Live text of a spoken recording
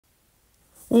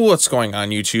What's going on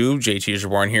YouTube? JT is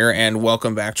Reborn here, and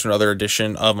welcome back to another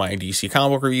edition of my DC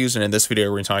comic book reviews. And in this video,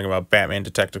 we're going to be talking about Batman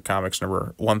Detective Comics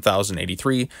number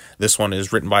 1083. This one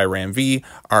is written by Ram V,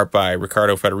 art by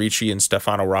Riccardo Federici and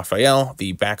Stefano Raffaele.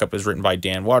 The backup is written by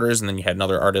Dan Waters, and then you had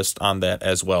another artist on that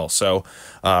as well. So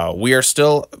we are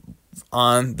still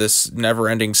on this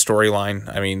never-ending storyline.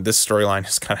 I mean, this storyline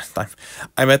is kind of,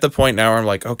 I'm at the point now where I'm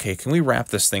like, okay, can we wrap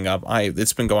this thing up?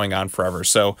 It's been going on forever.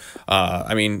 So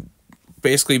I mean,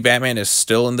 basically, Batman is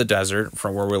still in the desert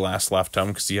from where we last left him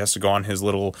because he has to go on his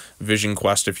little vision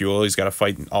quest, if you will. He's got to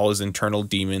fight all his internal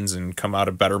demons and come out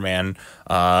a better man,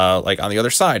 like on the other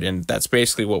side. And that's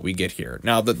basically what we get here.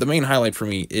 Now, the main highlight for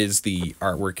me is the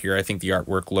artwork here. I think the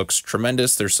artwork looks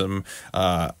tremendous. There's some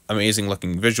amazing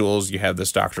looking visuals. You have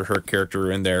this Dr. Hurt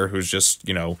character in there who's just,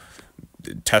 you know,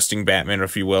 testing Batman,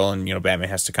 if you will. And, you know, Batman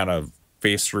has to kind of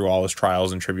face through all his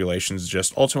trials and tribulations,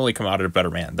 just ultimately come out a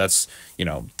better man. That's, you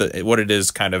know, what it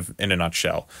is kind of in a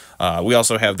nutshell. We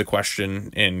also have the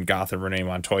question in Gotham, Renee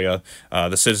Montoya,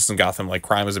 the citizen Gotham, like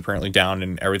crime is apparently down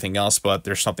and everything else, but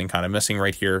there's something kind of missing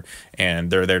right here.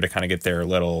 And they're there to kind of get their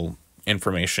little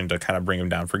information to kind of bring him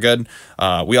down for good.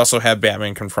 We also have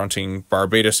Batman confronting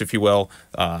Barbados, if you will.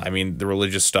 I mean, the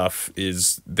religious stuff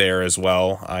is there as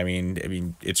well. I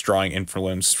mean, it's drawing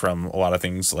influence from a lot of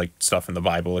things, like stuff in the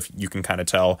Bible, if you can kind of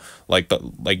tell, like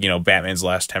you know, Batman's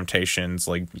last temptations,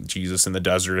 like Jesus in the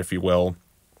desert, if you will.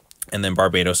 And then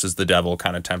Barbados is the devil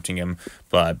kind of tempting him,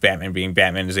 but Batman being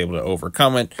Batman is able to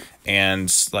overcome it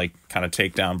and like kind of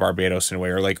take down Barbados in a way,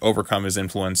 or like overcome his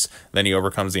influence. Then he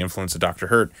overcomes the influence of Dr.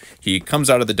 Hurt. He comes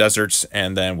out of the deserts,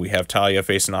 and then we have Talia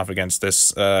facing off against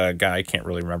this guy. I can't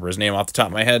really remember his name off the top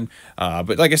of my head,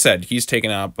 but like I said, he's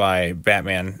taken out by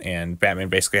Batman, and Batman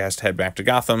basically has to head back to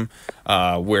Gotham,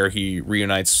 where he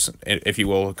reunites, if you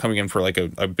will, coming in for like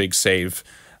a big save,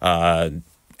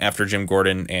 after Jim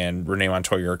Gordon and Renee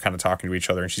Montoya are kind of talking to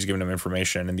each other, and she's giving them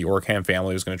information, and the Orkham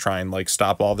family is going to try and like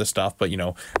stop all this stuff. But, you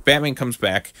know, Batman comes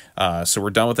back, so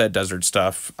we're done with that desert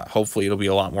stuff. Hopefully it'll be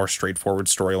a lot more straightforward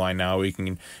storyline now. We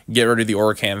can get rid of the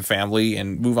Orkham family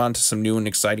and move on to some new and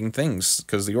exciting things,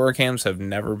 because the Orkhams have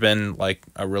never been like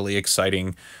a really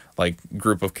exciting like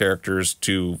group of characters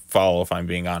to follow, if I'm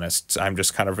being honest. I'm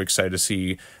just kind of excited to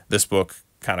see this book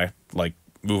kind of like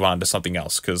move on to something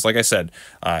else, because like I said,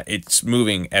 it's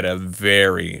moving at a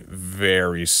very,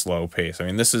 very slow pace. I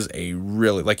mean, this is a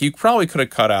really, like, you probably could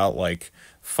have cut out like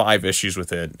 5 issues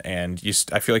with it, and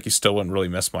I feel like you still wouldn't really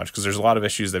miss much, because there's a lot of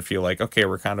issues that feel like, okay,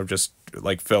 we're kind of just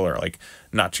like filler, like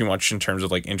not too much in terms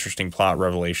of like interesting plot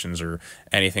revelations or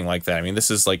anything like that. I mean,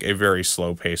 this is like a very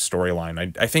slow paced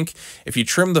storyline. I think if you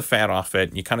trim the fat off it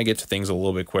and you kind of get to things a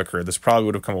little bit quicker, this probably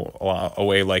would have come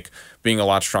away like being a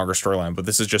lot stronger storyline. But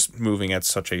this is just moving at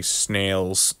such a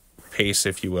snail's pace,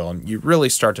 if you will, and you really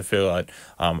start to feel it.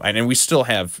 And we still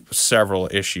have several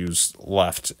issues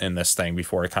left in this thing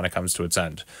before it kind of comes to its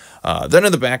end. Then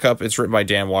in the backup, it's written by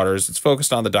Dan Waters. It's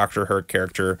focused on the Dr. Hurt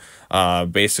character.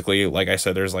 Basically, like I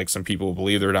said, there's like some people who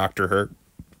believe they're Dr. Hurt,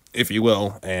 if you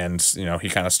will, and you know, he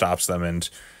kind of stops them and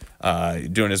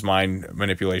doing his mind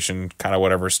manipulation, kind of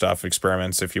whatever stuff,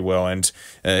 experiments, if you will. And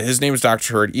his name is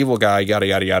Dr. Hurt, evil guy, yada,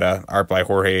 yada, yada, art by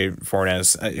Jorge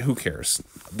Fornes. Who cares?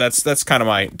 That's kind of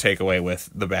my takeaway with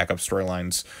the backup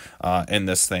storylines in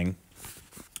this thing.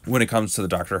 When it comes to the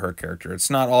Dr. Hurt character, it's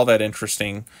not all that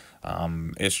interesting.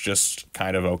 It's just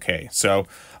kind of okay. So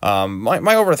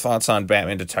my overall thoughts on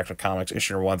Batman Detective Comics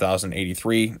issue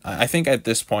 1083, I think at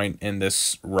this point in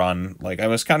this run, like, I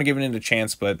was kind of giving it a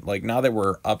chance, but like now that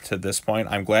we're up to this point,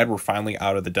 I'm glad we're finally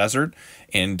out of the desert.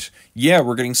 And yeah,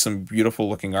 we're getting some beautiful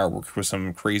looking artwork with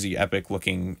some crazy epic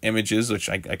looking images, which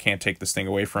I can't take this thing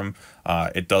away from.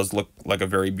 It does look like a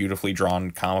very beautifully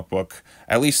drawn comic book,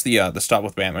 at least the stuff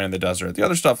with Batman in the desert. The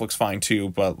other stuff looks fine too,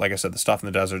 but like I said, the stuff in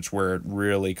the desert's where it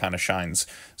really kind of shines.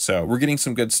 So we're getting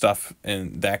some good stuff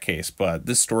in that case, but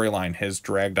this storyline has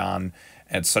dragged on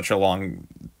at such a long,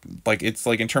 like, it's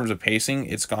like in terms of pacing,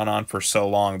 it's gone on for so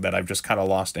long that I've just kind of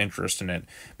lost interest in it.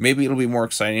 Maybe it'll be more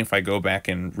exciting if I go back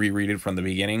and reread it from the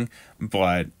beginning,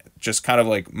 but just kind of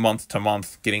like month to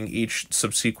month, getting each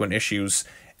subsequent issues,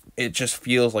 it just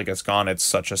feels like it's gone at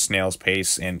such a snail's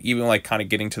pace. And even like kind of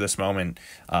getting to this moment,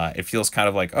 it feels kind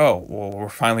of like, oh, well, we're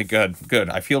finally good.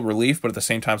 I feel relief, but at the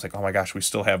same time, it's like, oh my gosh, we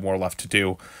still have more left to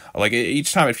do. Like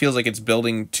each time it feels like it's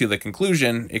building to the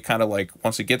conclusion. It kind of like,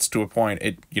 once it gets to a point,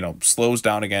 it, you know, slows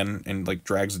down again and like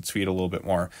drags its feet a little bit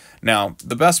more. Now,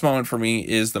 the best moment for me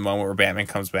is the moment where Batman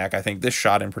comes back. I think this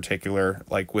shot in particular,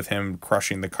 like with him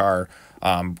crushing the car,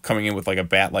 coming in with like a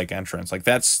bat-like entrance, like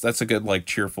that's a good like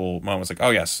cheerful moment. It's like, oh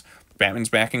yes, Batman's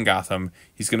back in Gotham.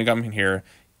 He's gonna come in here.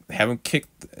 have him kick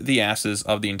the asses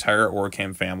of the entire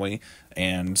Orcam family,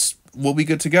 and we'll be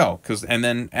good to go. And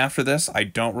then after this, I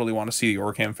don't really want to see the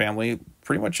Orcam family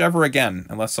pretty much ever again,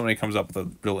 unless somebody comes up with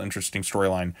a real interesting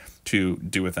storyline to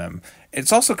do with them.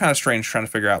 It's also kind of strange trying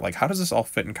to figure out, like, how does this all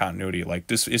fit in continuity?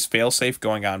 Like, is failsafe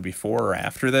going on before or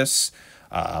after this?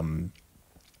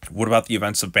 What about the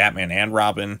events of Batman and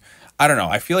Robin? I don't know.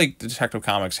 I feel like Detective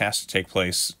Comics has to take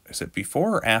place. Is it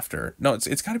before or after? No,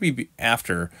 it's got to be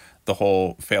after the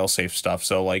whole failsafe stuff.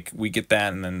 So like we get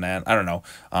that and then that. I don't know.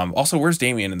 Also, where's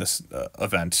Damian in this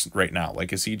event right now?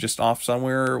 Like, is he just off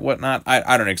somewhere or whatnot?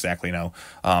 I don't exactly know.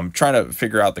 Trying to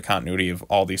figure out the continuity of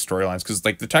all these storylines, because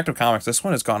like Detective Comics, this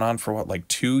one has gone on for what, like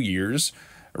 2 years.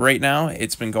 Right now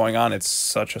it's been going on. It's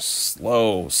such a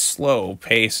slow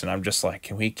pace, and I'm just like,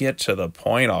 can we get to the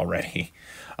point already?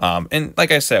 And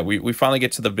like I said, we finally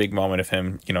get to the big moment of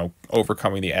him, you know,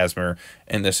 overcoming the asthma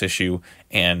in this issue,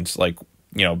 and like,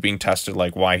 you know, being tested,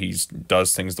 like why he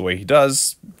does things the way he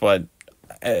does. But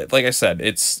like I said,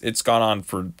 it's gone on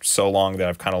for so long that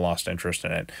I've kind of lost interest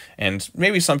in it. And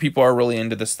maybe some people are really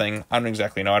into this thing. I don't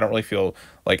exactly know. I don't really feel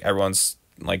like everyone's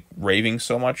like raving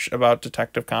so much about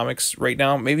Detective Comics right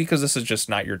now. Maybe because this is just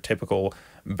not your typical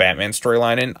Batman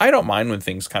storyline, and I don't mind when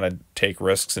things kind of take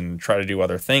risks and try to do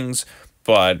other things.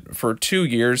 But for 2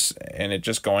 years and it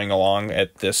just going along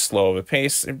at this slow of a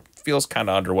pace, it feels kind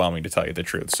of underwhelming, to tell you the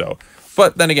truth. So,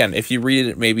 but then again, if you read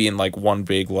it maybe in like one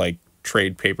big like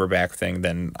trade paperback thing,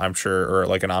 then I'm sure, or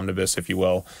like an omnibus, if you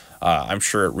will, I'm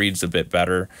sure it reads a bit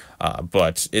better.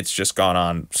 But it's just gone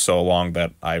on so long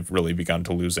that I've really begun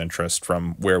to lose interest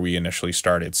from where we initially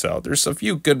started. So there's a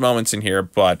few good moments in here,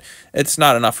 but it's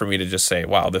not enough for me to just say,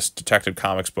 wow, this Detective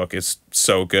Comics book is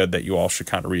so good that you all should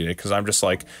kind of read it. Because I'm just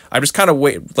kind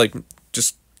of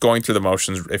just going through the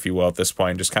motions, if you will, at this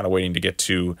point, just kind of waiting to get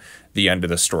to the end of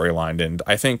the storyline. And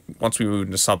I think once we move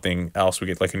into something else, we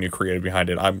get like a new creative behind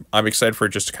it. I'm excited for it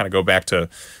just to kind of go back to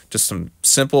just some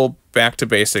simple, back to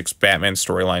basics Batman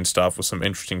storyline stuff with some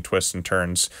interesting twists and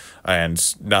turns,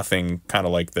 and nothing kind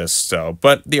of like this. So,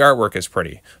 but the artwork is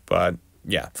pretty. But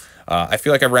yeah, I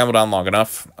feel like I've rambled on long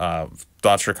enough.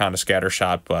 Thoughts are kind of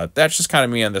scattershot, but that's just kind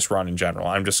of me on this run in general.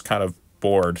 I'm just kind of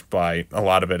bored by a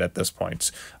lot of it at this point,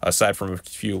 aside from a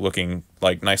few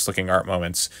nice looking art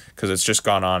moments, because it's just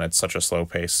gone on at such a slow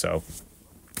pace. So,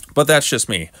 but that's just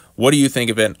me. What do you think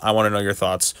of it? I want to know your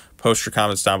thoughts. Post your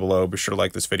comments down below. Be sure to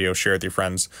like this video, share it with your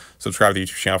friends, subscribe to the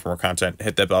YouTube channel for more content,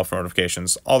 hit that bell for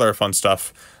notifications, all that fun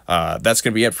stuff. That's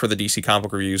going to be it for the DC comic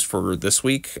book reviews for this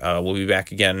week. We'll be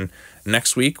back again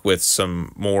next week with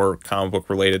some more comic book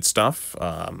related stuff.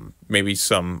 Maybe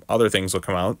some other things will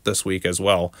come out this week as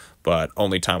well, but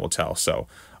only time will tell. So,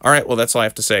 all right, well, that's all I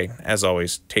have to say. As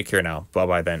always, take care now.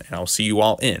 Bye-bye then, and I'll see you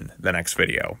all in the next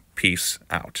video. Peace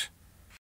out.